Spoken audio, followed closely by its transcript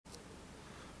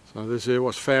So this here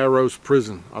was Pharaoh's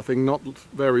prison, I think not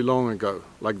very long ago,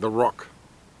 like the Rock.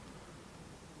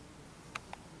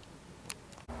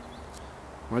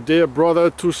 My dear brother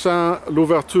Toussaint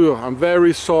Louverture, I'm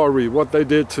very sorry what they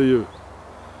did to you.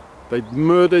 They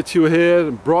murdered you here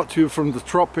and brought you from the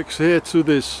tropics here to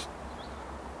this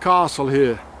castle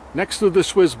here, next to the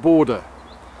Swiss border.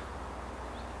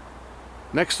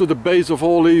 Next to the base of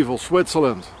all evil,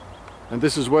 Switzerland. And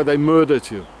this is where they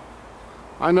murdered you.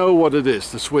 I know what it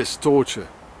is, the Swiss torture.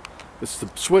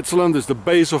 Switzerland is the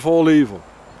base of all evil.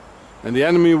 And the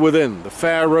enemy within, the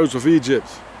pharaohs of Egypt.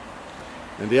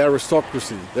 And the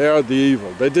aristocracy, they are the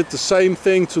evil. They did the same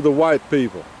thing to the white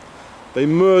people. They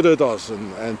murdered us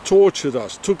and tortured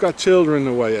us, took our children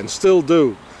away and still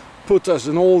do. Put us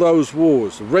in all those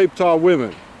wars, raped our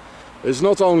women. It's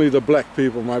not only the black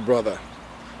people, my brother.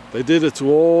 They did it to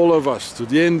all of us, to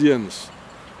the Indians,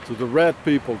 to the red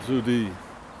people, to the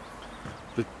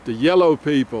yellow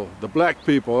people, the black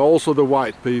people, also the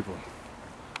white people.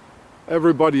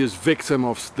 Everybody is victim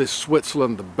of this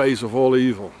Switzerland, the base of all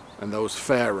evil, and those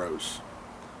pharaohs.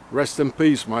 Rest in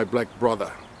peace, my black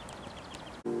brother.